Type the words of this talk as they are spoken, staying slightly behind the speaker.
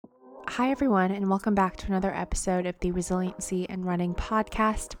Hi, everyone, and welcome back to another episode of the Resiliency and Running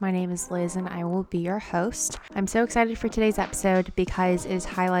podcast. My name is Liz, and I will be your host. I'm so excited for today's episode because it is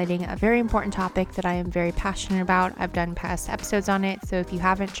highlighting a very important topic that I am very passionate about. I've done past episodes on it, so if you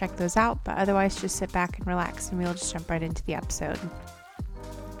haven't, check those out. But otherwise, just sit back and relax, and we'll just jump right into the episode.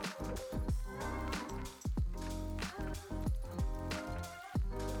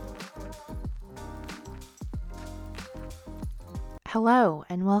 Hello,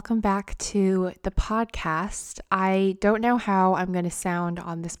 and welcome back to the podcast. I don't know how I'm going to sound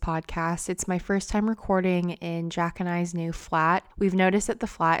on this podcast. It's my first time recording in Jack and I's new flat. We've noticed that the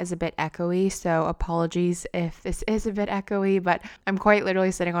flat is a bit echoey, so apologies if this is a bit echoey, but I'm quite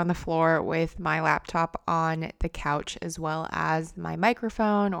literally sitting on the floor with my laptop on the couch as well as my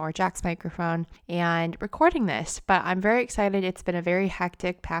microphone or Jack's microphone and recording this. But I'm very excited. It's been a very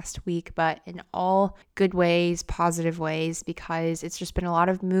hectic past week, but in all good ways, positive ways, because it's just been a lot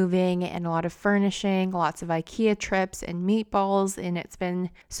of moving and a lot of furnishing, lots of IKEA trips and meatballs, and it's been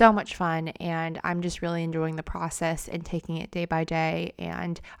so much fun, and I'm just really enjoying the process and taking it day by day.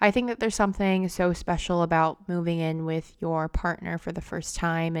 And I think that there's something so special about moving in with your partner for the first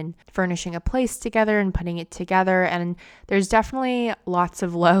time and furnishing a place together and putting it together. And there's definitely lots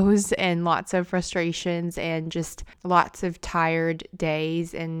of lows and lots of frustrations and just lots of tired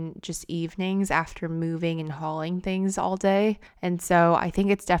days and just evenings after moving and hauling things all day. And so I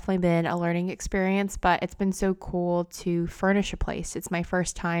think it's definitely been a learning experience, but it's been so cool to furnish a place. It's my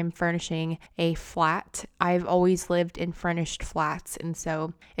first time furnishing a flat. I've always lived in furnished flats, and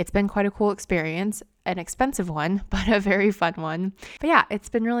so it's been quite a cool experience. An expensive one, but a very fun one. But yeah, it's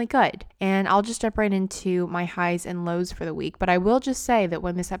been really good. And I'll just jump right into my highs and lows for the week. But I will just say that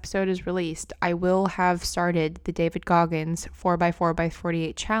when this episode is released, I will have started the David Goggins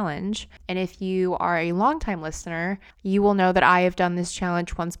 4x4x48 challenge. And if you are a longtime listener, you will know that I have done this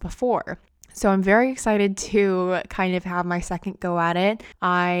challenge once before. So I'm very excited to kind of have my second go at it.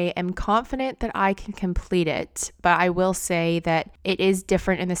 I am confident that I can complete it, but I will say that it is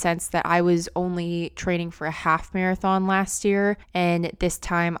different in the sense that I was only training for a half marathon last year, and this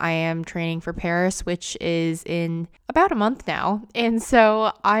time I am training for Paris, which is in about a month now. And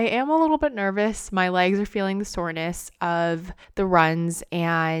so I am a little bit nervous. My legs are feeling the soreness of the runs,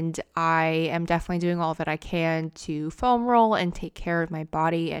 and I am definitely doing all that I can to foam roll and take care of my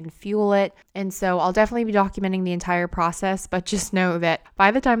body and fuel it. And so I'll definitely be documenting the entire process, but just know that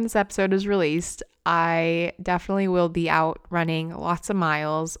by the time this episode is released, I definitely will be out running lots of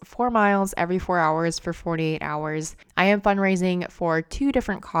miles, 4 miles every 4 hours for 48 hours. I am fundraising for 2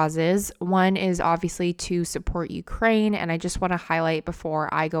 different causes. One is obviously to support Ukraine, and I just want to highlight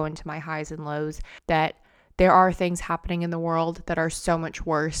before I go into my highs and lows that there are things happening in the world that are so much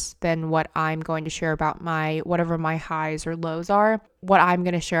worse than what I'm going to share about whatever my highs or lows are. What I'm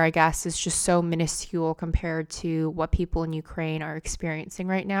going to share, I guess, is just so minuscule compared to what people in Ukraine are experiencing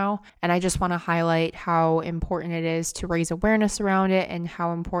right now. And I just want to highlight how important it is to raise awareness around it and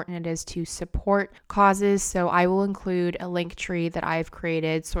how important it is to support causes. So I will include a link tree that I've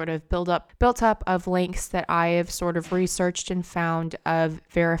created, sort of built up of links that I have sort of researched and found of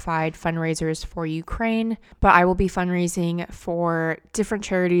verified fundraisers for Ukraine. But I will be fundraising for different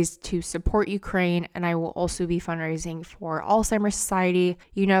charities to support Ukraine, and I will also be fundraising for Alzheimer's Society.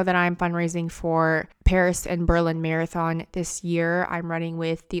 You know that I'm fundraising for Paris and Berlin Marathon this year. I'm running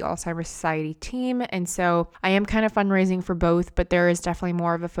with the Alzheimer's Society team, and so I am kind of fundraising for both, but there is definitely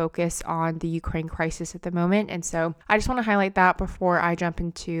more of a focus on the Ukraine crisis at the moment. And so I just want to highlight that before I jump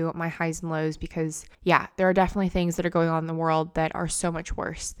into my highs and lows, because yeah, there are definitely things that are going on in the world that are so much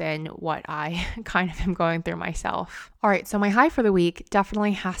worse than what I kind of am going through myself. All right, so my high for the week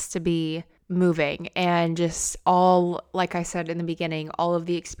definitely has to be moving, and just all, like I said in the beginning, all of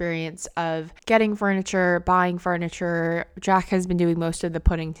the experience of getting furniture, buying furniture. Jack has been doing most of the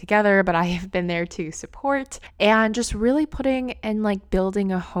putting together, but I have been there to support, and just really putting and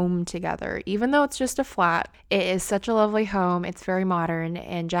building a home together. Even though it's just a flat, it is such a lovely home. It's very modern,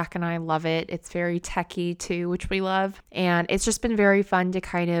 and Jack and I love it. It's very techy too, which we love, and it's just been very fun to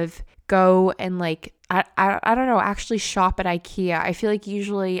kind of go and I don't know, actually shop at IKEA. I feel like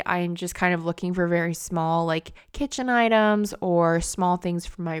usually I'm just kind of looking for very small kitchen items or small things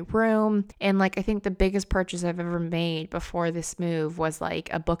for my room. And I think the biggest purchase I've ever made before this move was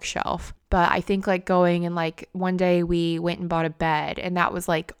a bookshelf. But I think going and one day we went and bought a bed, and that was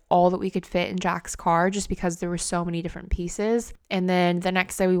all that we could fit in Jack's car just because there were so many different pieces. And then the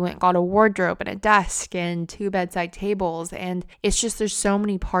next day we went and got a wardrobe and a desk and 2 bedside tables. And it's just, there's so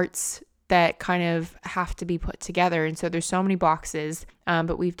many parts that kind of have to be put together. And so there's so many boxes,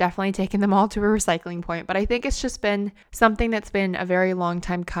 but we've definitely taken them all to a recycling point. But I think it's just been something that's been a very long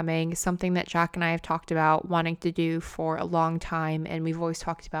time coming, something that Jack and I have talked about wanting to do for a long time. And we've always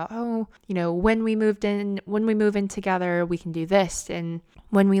talked about, when we move in together, we can do this. And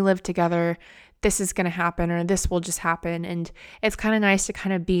when we live together, this is going to happen, or this will just happen. And it's kind of nice to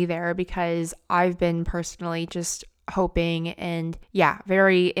kind of be there, because I've been personally just hoping and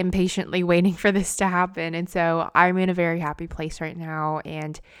very impatiently waiting for this to happen. And so I'm in a very happy place right now,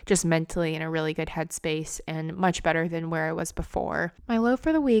 and just mentally in a really good headspace, and much better than where I was before. My low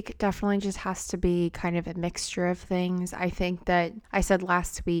for the week definitely just has to be kind of a mixture of things. I think that I said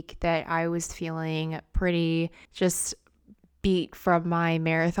last week that I was feeling pretty just beat from my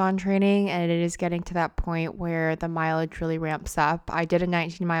marathon training, and it is getting to that point where the mileage really ramps up. I did a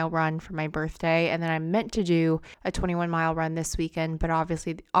 19-mile run for my birthday, and then I'm meant to do a 21-mile run this weekend, but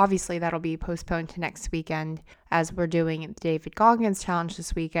obviously that'll be postponed to next weekend, as we're doing the David Goggins challenge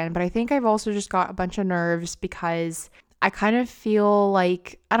this weekend. But I think I've also just got a bunch of nerves, because I kind of feel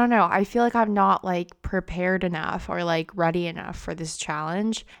like, I feel like I'm not prepared enough or ready enough for this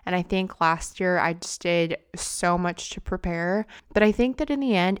challenge. And I think last year I just did so much to prepare, but I think that in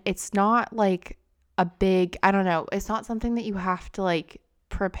the end, it's not a big, it's not something that you have to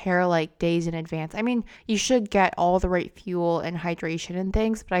prepare days in advance. I mean, you should get all the right fuel and hydration and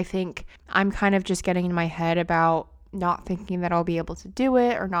things, but I think I'm kind of just getting in my head about not thinking that I'll be able to do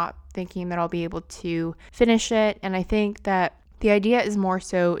it, or not thinking that I'll be able to finish it. And I think that the idea is more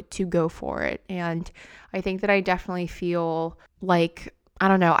so to go for it. And I think that I definitely feel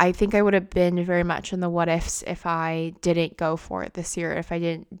I think I would have been very much in the what ifs if I didn't go for it this year, if I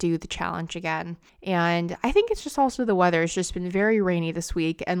didn't do the challenge again. And I think it's just also the weather. It's just been very rainy this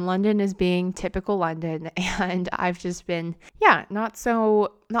week, and London is being typical London. And I've just been, not so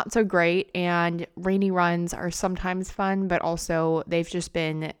great. And rainy runs are sometimes fun, but also they've just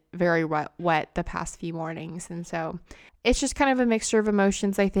been very wet the past few mornings. And so it's just kind of a mixture of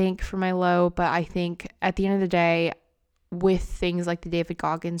emotions, I think, for my low. But I think at the end of the day, with things like the David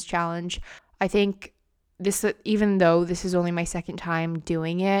Goggins challenge, I think even though this is only my second time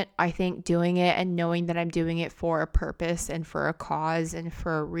doing it, I think doing it and knowing that I'm doing it for a purpose and for a cause and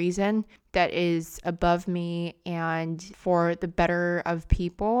for a reason that is above me and for the better of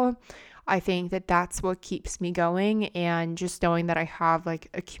people, I think that that's what keeps me going. And just knowing that I have a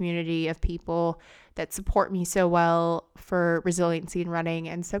community of people that support me so well for resiliency and running.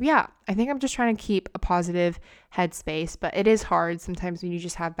 And so, I think I'm just trying to keep a positive headspace, but it is hard sometimes when you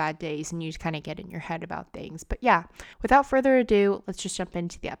just have bad days and you just kind of get in your head about things. But without further ado, let's just jump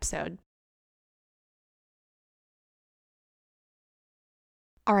into the episode.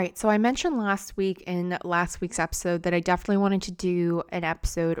 All right, so I mentioned last week in last week's episode that I definitely wanted to do an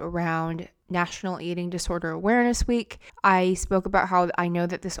episode around National Eating Disorder Awareness Week. I spoke about how I know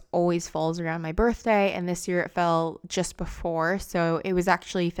that this always falls around my birthday, and this year it fell just before. So it was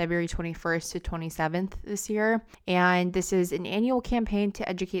actually February 21st to 27th this year. And this is an annual campaign to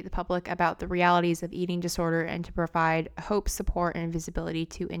educate the public about the realities of eating disorder and to provide hope, support, and visibility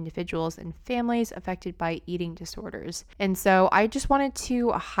to individuals and families affected by eating disorders. And so I just wanted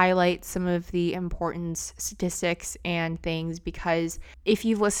to highlight some of the important statistics and things, because if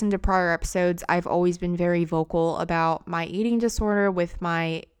you've listened to prior episodes, I've always been very vocal about my eating disorder, with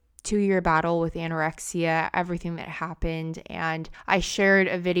my 2-year battle with anorexia, everything that happened. And I shared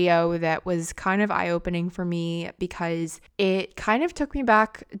a video that was kind of eye-opening for me, because it kind of took me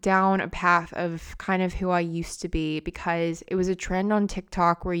back down a path of kind of who I used to be, because it was a trend on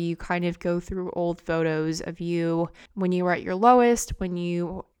TikTok where you kind of go through old photos of you when you were at your lowest, when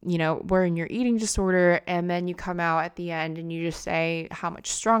you were in your eating disorder, and then you come out at the end and you just say how much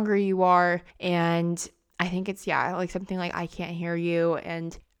stronger you are. And I think it's, something like I can't hear you.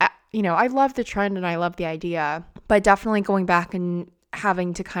 And I love the trend and I love the idea, but definitely going back and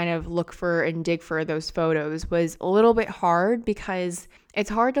having to kind of look for and dig for those photos was a little bit hard, because it's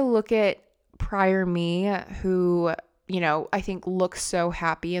hard to look at prior me who, I think looks so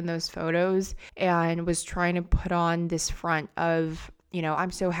happy in those photos and was trying to put on this front of,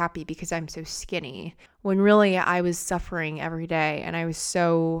 I'm so happy because I'm so skinny, when really I was suffering every day, and I was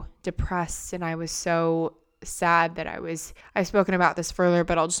so depressed, and I was so sad that I've spoken about this further,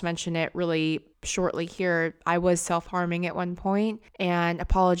 but I'll just mention it really shortly here. I was self-harming at one point, and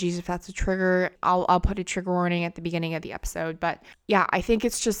apologies if that's a trigger. I'll put a trigger warning at the beginning of the episode. But I think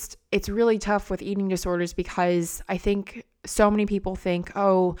it's really tough with eating disorders, because I think so many people think,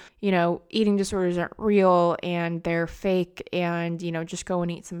 eating disorders aren't real and they're fake, and, just go and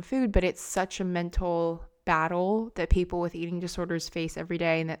eat some food. But it's such a mental battle that people with eating disorders face every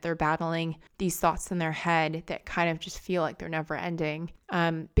day, and that they're battling these thoughts in their head that kind of just feel like they're never ending.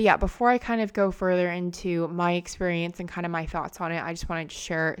 But yeah, before I kind of go further into my experience and kind of my thoughts on it, I just wanted to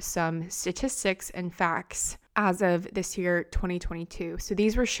share some statistics and facts as of this year, 2022. So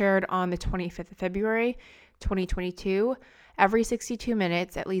these were shared on the 25th of February, 2022. Every 62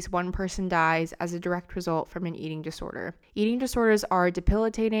 minutes, at least one person dies as a direct result from an eating disorder. Eating disorders are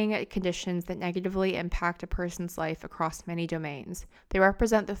debilitating conditions that negatively impact a person's life across many domains. They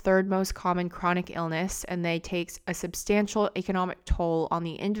represent the third most common chronic illness, and they take a substantial economic toll on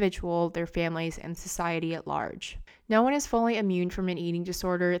the individual, their families, and society at large. No one is fully immune from an eating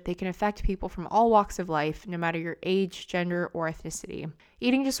disorder. They can affect people from all walks of life, no matter your age, gender, or ethnicity.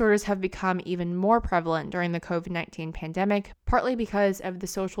 Eating disorders have become even more prevalent during the COVID-19 pandemic, partly because of the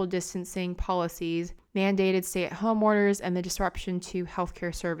social distancing policies, mandated stay-at-home orders, and the disruption to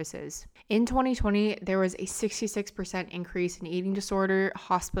healthcare services. In 2020, there was a 66% increase in eating disorder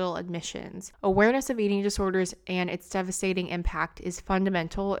hospital admissions. Awareness of eating disorders and its devastating impact is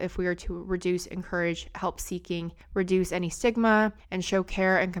fundamental if we are to encourage help seeking, reduce any stigma, and show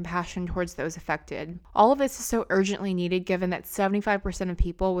care and compassion towards those affected. All of this is so urgently needed given that 75% of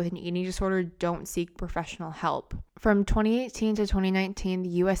people with an eating disorder don't seek professional help. From 2018 to 2019, the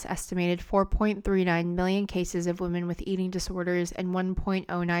U.S. estimated 4.39 million cases of women with eating disorders and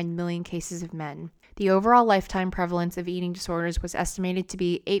 1.09 million cases of men. The overall lifetime prevalence of eating disorders was estimated to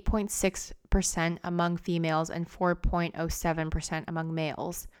be 8.6% among females and 4.07% among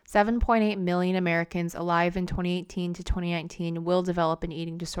males. 7.8 million Americans alive in 2018 to 2019 will develop an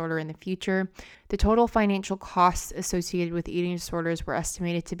eating disorder in the future. The total financial costs associated with eating disorders were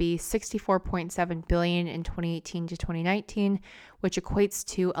estimated to be $64.7 billion in 2018 to 2019, which equates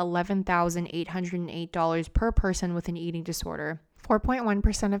to $11,808 per person with an eating disorder.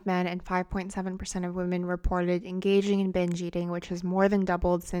 4.1% of men and 5.7% of women reported engaging in binge eating, which has more than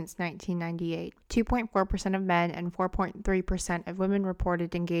doubled since 1998. 2.4% of men and 4.3% of women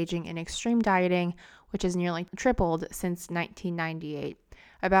reported engaging in extreme dieting, which has nearly tripled since 1998.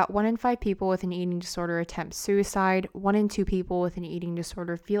 About 1 in 5 people with an eating disorder attempt suicide. 1 in 2 people with an eating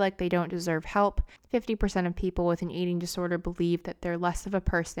disorder feel like they don't deserve help. 50% of people with an eating disorder believe that they're less of a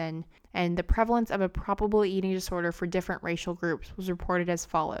person. And the prevalence of a probable eating disorder for different racial groups was reported as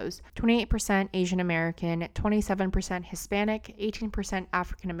follows: 28% Asian American, 27% Hispanic, 18%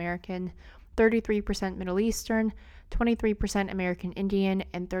 African American, 33% Middle Eastern, 23% American Indian,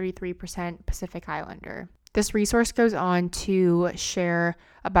 and 33% Pacific Islander. This resource goes on to share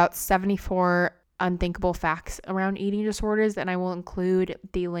about 74 unthinkable facts around eating disorders, and I will include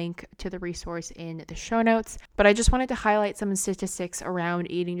the link to the resource in the show notes. But I just wanted to highlight some statistics around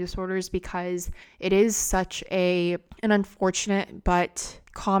eating disorders because it is such an unfortunate but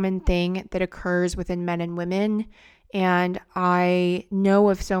common thing that occurs within men and women. And I know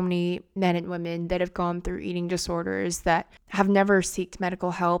of so many men and women that have gone through eating disorders that have never sought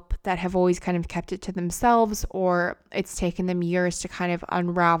medical help, that have always kind of kept it to themselves, or it's taken them years to kind of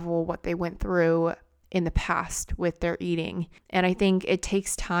unravel what they went through in the past with their eating. And I think it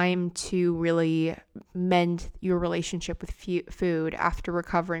takes time to really mend your relationship with food after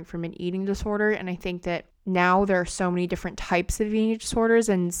recovering from an eating disorder. And I think that now there are so many different types of eating disorders,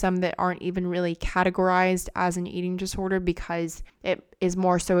 and some that aren't even really categorized as an eating disorder because it is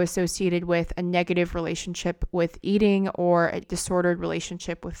more so associated with a negative relationship with eating or a disordered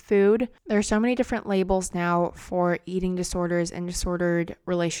relationship with food. There are so many different labels now for eating disorders and disordered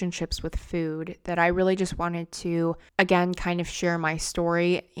relationships with food that I really just wanted to, again, kind of share my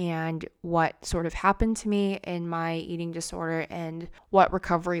story and what sort of happened to me in my eating disorder and what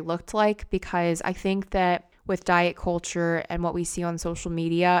recovery looked like, because I think that with diet culture and what we see on social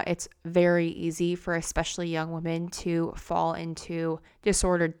media, it's very easy for especially young women to fall into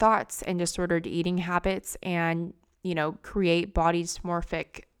disordered thoughts and disordered eating habits and, create body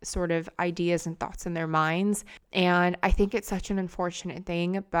dysmorphic sort of ideas and thoughts in their minds. And I think it's such an unfortunate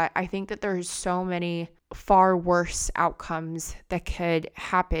thing, but I think that there's so many far worse outcomes that could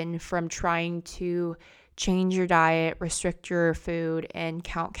happen from trying to change your diet, restrict your food, and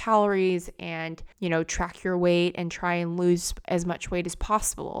count calories and, track your weight and try and lose as much weight as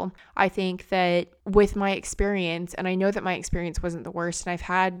possible. I think that with my experience, and I know that my experience wasn't the worst, and I've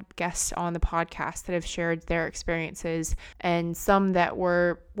had guests on the podcast that have shared their experiences and some that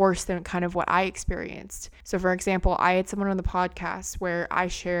were worse than kind of what I experienced. So for example, I had someone on the podcast where I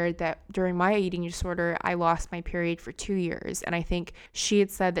shared that during my eating disorder, I lost my period for 2 years. And I think she had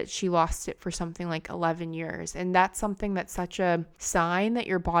said that she lost it for something like 11 years. And that's something that's such a sign that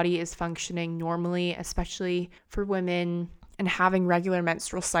your body is functioning normally, especially for women And having regular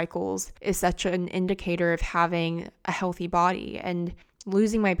menstrual cycles is such an indicator of having a healthy body. And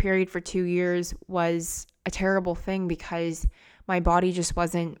losing my period for 2 years was a terrible thing because my body just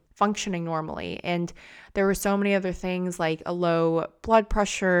wasn't functioning normally. And there were so many other things like a low blood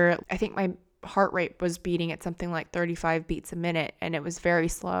pressure. I think my heart rate was beating at something like 35 beats a minute, and it was very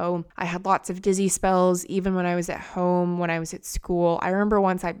slow. I had lots of dizzy spells even when I was at home, when I was at school. I remember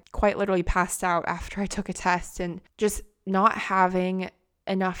once I quite literally passed out after I took a test, and just not having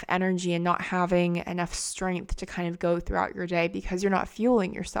enough energy and not having enough strength to kind of go throughout your day because you're not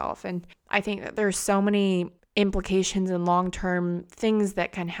fueling yourself. And I think that there's so many implications and long-term things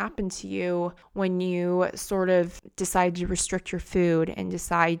that can happen to you when you sort of decide to restrict your food and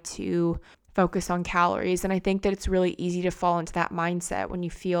decide to focus on calories. And I think that it's really easy to fall into that mindset when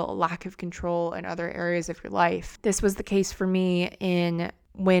you feel a lack of control in other areas of your life. This was the case for me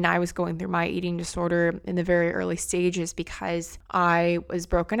when I was going through my eating disorder in the very early stages, because I was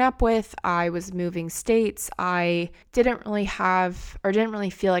broken up with, I was moving states, I didn't really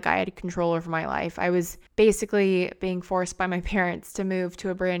feel like I had control over my life. I was basically being forced by my parents to move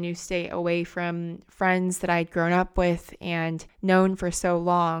to a brand new state away from friends that I'd grown up with and known for so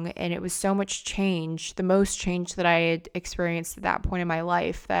long. And it was so much change, the most change that I had experienced at that point in my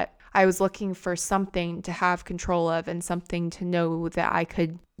life, that I was looking for something to have control of and something to know that I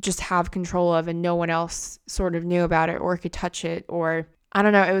could just have control of and no one else sort of knew about it or could touch it, or I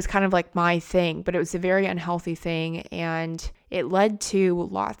don't know, it was kind of like my thing, but it was a very unhealthy thing, and it led to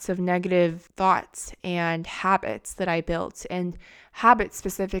lots of negative thoughts and habits that I built, and habits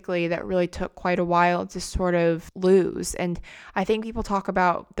specifically that really took quite a while to sort of lose. And I think people talk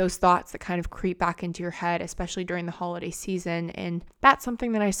about those thoughts that kind of creep back into your head, especially during the holiday season, and that's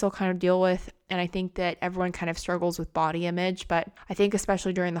something that I still kind of deal with. And I think that everyone kind of struggles with body image, but I think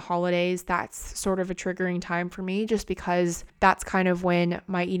especially during the holidays, that's sort of a triggering time for me, just because that's kind of when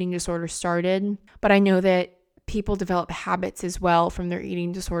my eating disorder started. But I know that people develop habits as well from their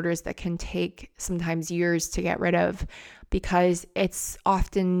eating disorders that can take sometimes years to get rid of, because it's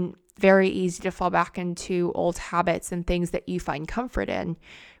often very easy to fall back into old habits and things that you find comfort in,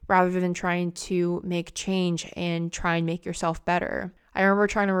 rather than trying to make change and try and make yourself better. I remember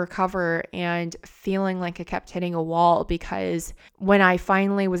trying to recover and feeling like I kept hitting a wall, because when I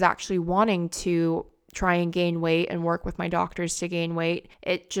finally was actually wanting to try and gain weight and work with my doctors to gain weight,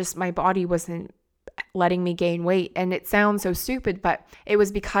 my body wasn't letting me gain weight. And it sounds so stupid, but it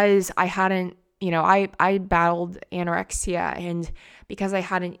was because I hadn't, I battled anorexia, and because I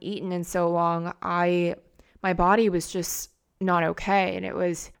hadn't eaten in so long, my body was just not okay. And it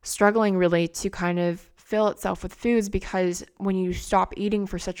was struggling really to kind of fill itself with foods, because when you stop eating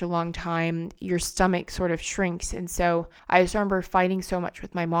for such a long time, your stomach sort of shrinks. And so I just remember fighting so much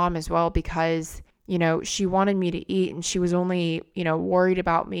with my mom as well, because she wanted me to eat, and she was only, worried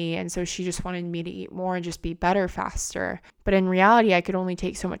about me. And so she just wanted me to eat more and just be better faster. But in reality, I could only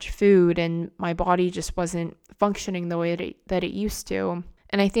take so much food, and my body just wasn't functioning the way that it used to.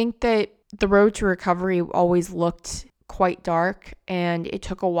 And I think that the road to recovery always looked quite dark, and it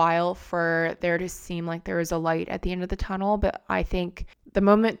took a while for there to seem like there was a light at the end of the tunnel. But I think the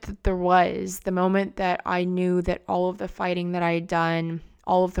moment that I knew that all of the fighting that I had done,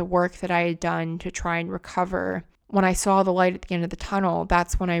 all of the work that I had done to try and recover, when I saw the light at the end of the tunnel,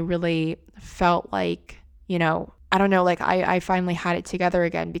 that's when I really felt like, I don't know, like I finally had it together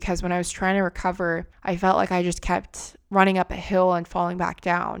again. Because when I was trying to recover, I felt like I just kept running up a hill and falling back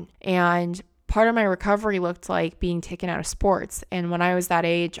down. And part of my recovery looked like being taken out of sports. And when I was that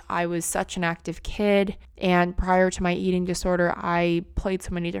age, I was such an active kid. And prior to my eating disorder, I played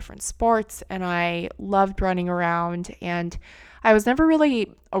so many different sports, and I loved running around. And I was never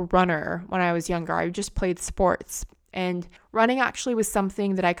really a runner when I was younger. I just played sports. And running actually was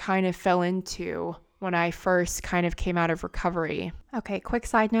something that I kind of fell into when I first kind of came out of recovery. Okay, quick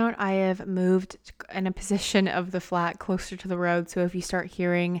side note, I have moved in a position of the flat closer to the road, so if you start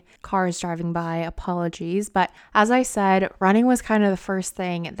hearing cars driving by, apologies. But as I said, running was kind of the first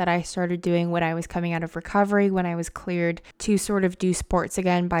thing that I started doing when I was coming out of recovery, when I was cleared to sort of do sports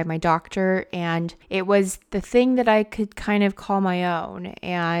again by my doctor. And it was the thing that I could kind of call my own,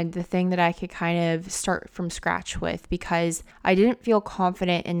 and the thing that I could kind of start from scratch with, because I didn't feel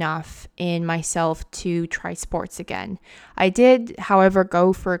confident enough in myself to try sports again. I did, however,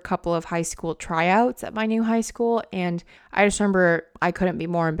 go for a couple of high school tryouts at my new high school, and I just remember I couldn't be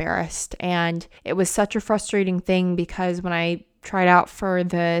more embarrassed. And it was such a frustrating thing, because when I tried out for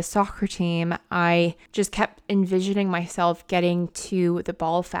the soccer team, I just kept envisioning myself getting to the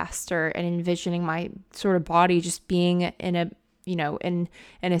ball faster and envisioning my sort of body just being in a in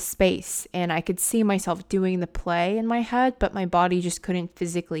a space, and I could see myself doing the play in my head, but my body just couldn't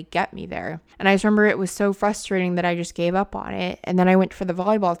physically get me there. And I just remember it was so frustrating that I just gave up on it. And then I went for the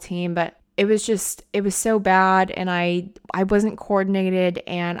volleyball team, but it was so bad, and I wasn't coordinated,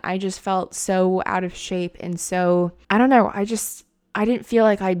 and I just felt so out of shape. And so, I don't know, I didn't feel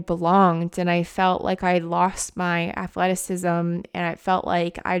like I belonged, and I felt like I lost my athleticism, and I felt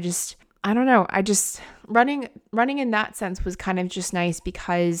like running in that sense was kind of just nice,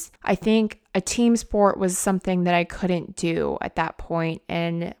 because I think a team sport was something that I couldn't do at that point,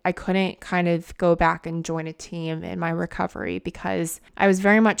 and I couldn't kind of go back and join a team in my recovery because I was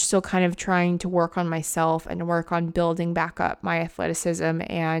very much still kind of trying to work on myself and work on building back up my athleticism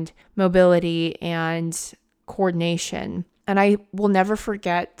and mobility and coordination. And I will never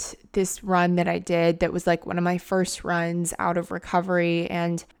forget this run that I did that was like one of my first runs out of recovery,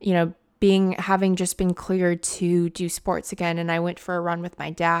 and having just been cleared to do sports again. And I went for a run with my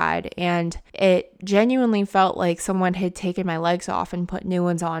dad, and it genuinely felt like someone had taken my legs off and put new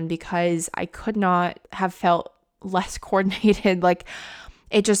ones on, because I could not have felt less coordinated. Like,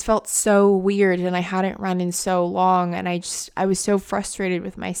 it just felt so weird, and I hadn't run in so long, and I was so frustrated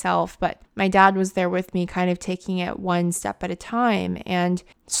with myself. But my dad was there with me, kind of taking it one step at a time, and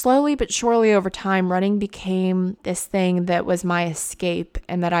slowly but surely over time, running became this thing that was my escape,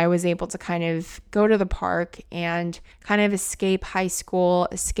 and that I was able to kind of go to the park and kind of escape high school,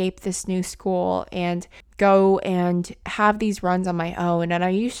 escape this new school, and go and have these runs on my own. And I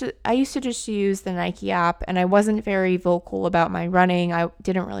used to just use the Nike app, and I wasn't very vocal about my running. I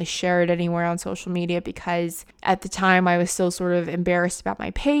didn't really share it anywhere on social media, because at the time I was still sort of embarrassed about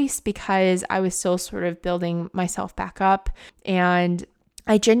my pace, because I was still sort of building myself back up, and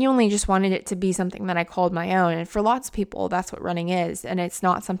I genuinely just wanted it to be something that I called my own. And for lots of people, that's what running is. And it's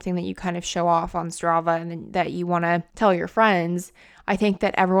not something that you kind of show off on Strava and that you want to tell your friends. I think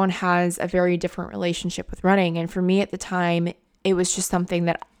that everyone has a very different relationship with running. And for me at the time, it was just something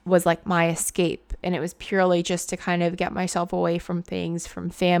that was like my escape. And it was purely just to kind of get myself away from things, from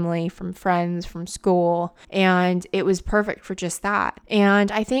family, from friends, from school. And it was perfect for just that.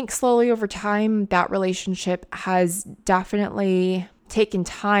 And I think slowly over time, that relationship has definitely taken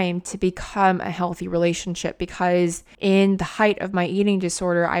time to become a healthy relationship, because in the height of my eating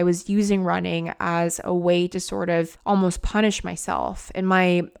disorder, I was using running as a way to sort of almost punish myself. In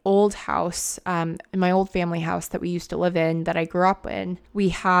my old house, in my old family house that we used to live in, that I grew up in, we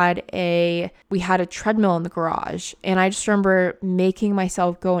had a treadmill in the garage, and I just remember making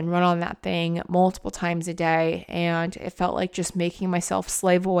myself go and run on that thing multiple times a day, and it felt like just making myself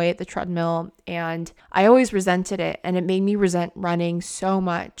slave away at the treadmill. And I always resented it, and it made me resent running so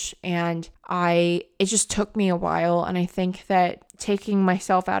much. And it just took me a while. And I think that taking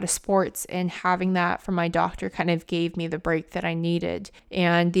myself out of sports and having that from my doctor kind of gave me the break that I needed,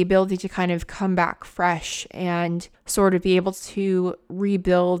 and the ability to kind of come back fresh and sort of be able to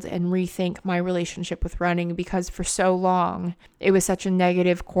rebuild and rethink my relationship with running, because for so long it was such a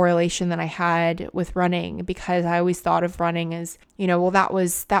negative correlation that I had with running, because I always thought of running as, that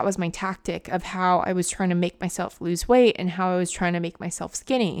was my tactic of how I was trying to make myself lose weight and how I was trying to make myself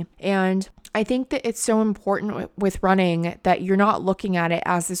skinny. And I think that it's so important with running that you're not looking at it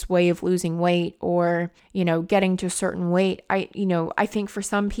as this way of losing weight or, getting to a certain weight. I think for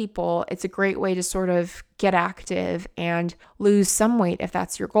some people, it's a great way to sort of get active and lose some weight if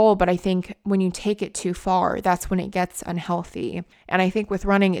that's your goal. But I think when you take it too far, that's when it gets unhealthy. And I think with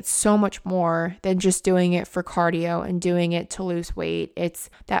running, it's so much more than just doing it for cardio and doing it to lose weight. It's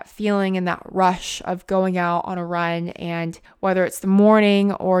that feeling and that rush of going out on a run, and whether it's the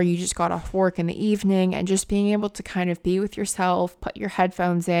morning or you just got off work in the evening, and just being able to kind of be with yourself, put your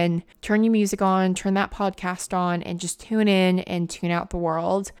headphones in, turn your music on, turn that podcast on, and just tune in and tune out the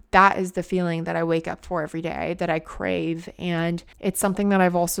world. That is the feeling that I wake up for every day, that I crave. And it's something that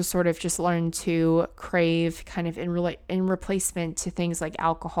I've also sort of just learned to crave kind of in replacement to things like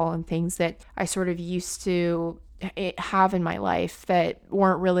alcohol and things that I sort of used to have in my life that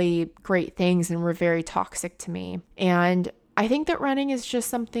weren't really great things and were very toxic to me. And I think that running is just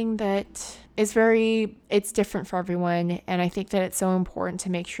something that is it's different for everyone. And I think that it's so important to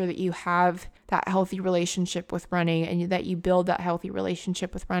make sure that you have that healthy relationship with running, and that you build that healthy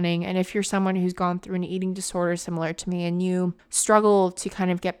relationship with running. And if you're someone who's gone through an eating disorder similar to me, and you struggle to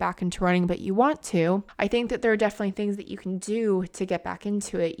kind of get back into running, but you want to, I think that there are definitely things that you can do to get back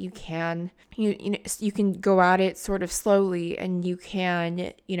into it. You can go at it sort of slowly, and you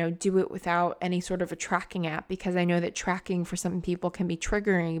can, do it without any sort of a tracking app, because I know that tracking for some people can be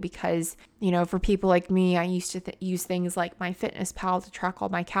triggering, because for people like me, I used to use things like MyFitnessPal to track all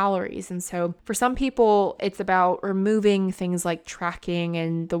my calories. And so for some people, it's about removing things like tracking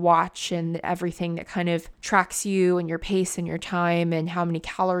and the watch and everything that kind of tracks you and your pace and your time and how many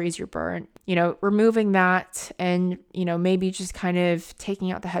calories you burn. Removing that and, maybe just kind of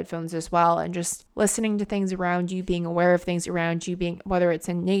taking out the headphones as well and just listening to things around you, being aware of things around you, whether it's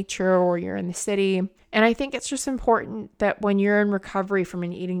in nature or you're in the city. And I think it's just important that when you're in recovery from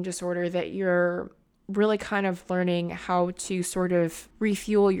an eating disorder, that you're really kind of learning how to sort of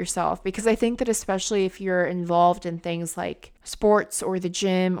refuel yourself. Because I think that especially if you're involved in things like sports or the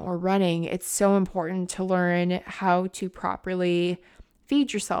gym or running, it's so important to learn how to properly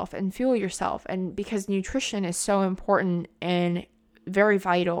feed yourself and fuel yourself. And because nutrition is so important and very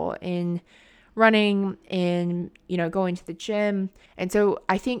vital in running, in, going to the gym. And so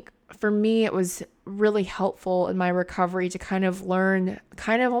I think for me, it was really helpful in my recovery to kind of learn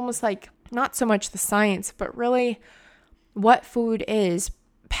kind of almost like not so much the science, but really what food is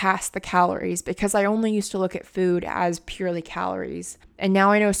past the calories, because I only used to look at food as purely calories. And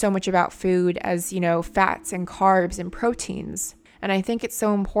now I know so much about food as, fats and carbs and proteins. And I think it's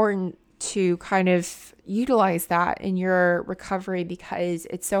so important to kind of utilize that in your recovery because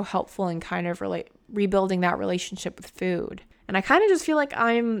it's so helpful in kind of rebuilding that relationship with food. And I kind of just feel like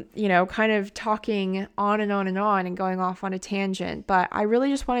I'm, kind of talking on and on and on and going off on a tangent, but I really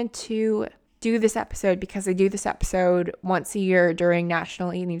just wanted to do this episode because I do this episode once a year during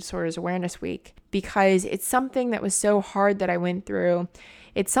National Eating Disorders Awareness Week, because it's something that was so hard that I went through.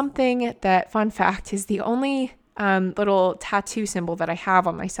 It's something that, fun fact, is the only little tattoo symbol that I have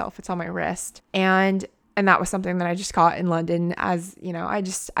on myself. It's on my wrist. And that was something that I just got in London as,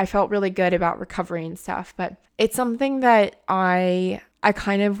 I felt really good about recovery and stuff. But it's something that I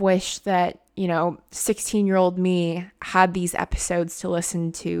kind of wish that, 16-year-old me had these episodes to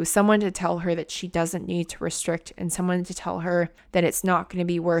listen to, someone to tell her that she doesn't need to restrict, and someone to tell her that it's not going to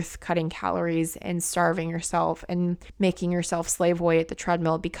be worth cutting calories and starving yourself and making yourself slave away at the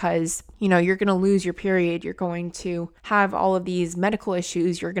treadmill because, you're going to lose your period. You're going to have all of these medical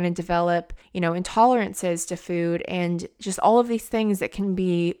issues. You're going to develop, intolerances to food and just all of these things that can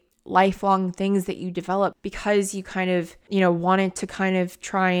be lifelong things that you develop because you kind of, wanted to kind of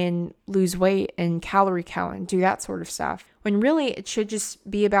try and lose weight and calorie count and do that sort of stuff. When really it should just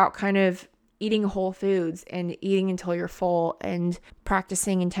be about kind of eating whole foods and eating until you're full and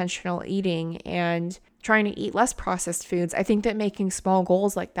practicing intentional eating and trying to eat less processed foods. I think that making small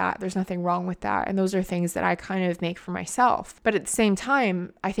goals like that, there's nothing wrong with that. And those are things that I kind of make for myself. But at the same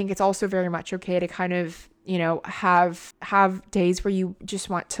time, I think it's also very much okay to kind of have days where you just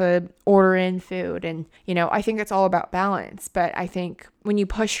want to order in food. And, I think it's all about balance. But I think when you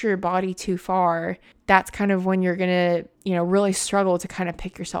push your body too far, that's kind of when you're going to, really struggle to kind of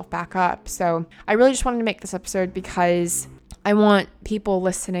pick yourself back up. So I really just wanted to make this episode because I want people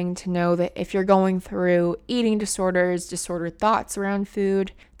listening to know that if you're going through eating disorders, disordered thoughts around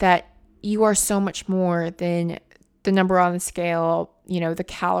food, that you are so much more than the number on the scale, the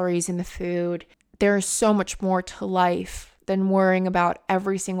calories in the food. There's so much more to life than worrying about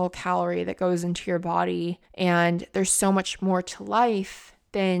every single calorie that goes into your body. And there's so much more to life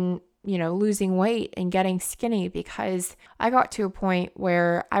than, losing weight and getting skinny, because I got to a point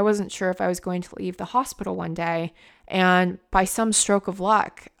where I wasn't sure if I was going to leave the hospital one day. And by some stroke of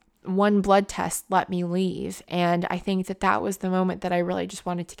luck, one blood test let me leave. And I think that was the moment that I really just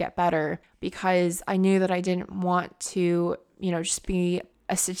wanted to get better, because I knew that I didn't want to, just be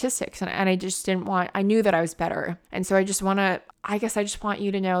a statistics. And I just I knew that I was better. And so I just want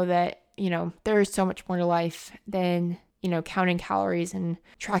you to know that, there is so much more to life than, counting calories and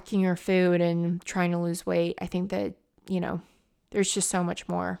tracking your food and trying to lose weight. I think that, there's just so much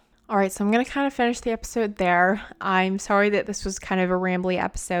more. All right, so I'm going to kind of finish the episode there. I'm sorry that this was kind of a rambly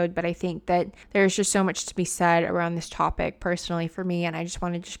episode, but I think that there's just so much to be said around this topic personally for me, and I just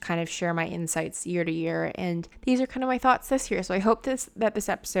want to just kind of share my insights year to year, and these are kind of my thoughts this year. So I hope that this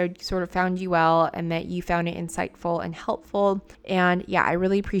episode sort of found you well and that you found it insightful and helpful. And yeah, I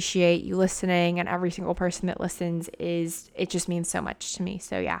really appreciate you listening, and every single person that listens it just means so much to me.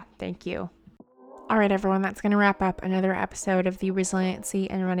 So yeah, thank you. All right, everyone, that's going to wrap up another episode of the Resiliency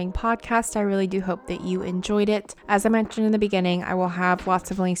in Running podcast. I really do hope that you enjoyed it. As I mentioned in the beginning, I will have lots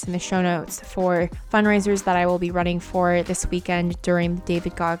of links in the show notes for fundraisers that I will be running for this weekend during the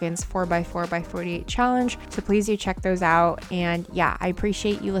David Goggins 4x4x48 challenge. So please do check those out. And yeah, I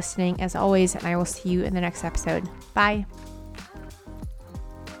appreciate you listening as always, and I will see you in the next episode. Bye.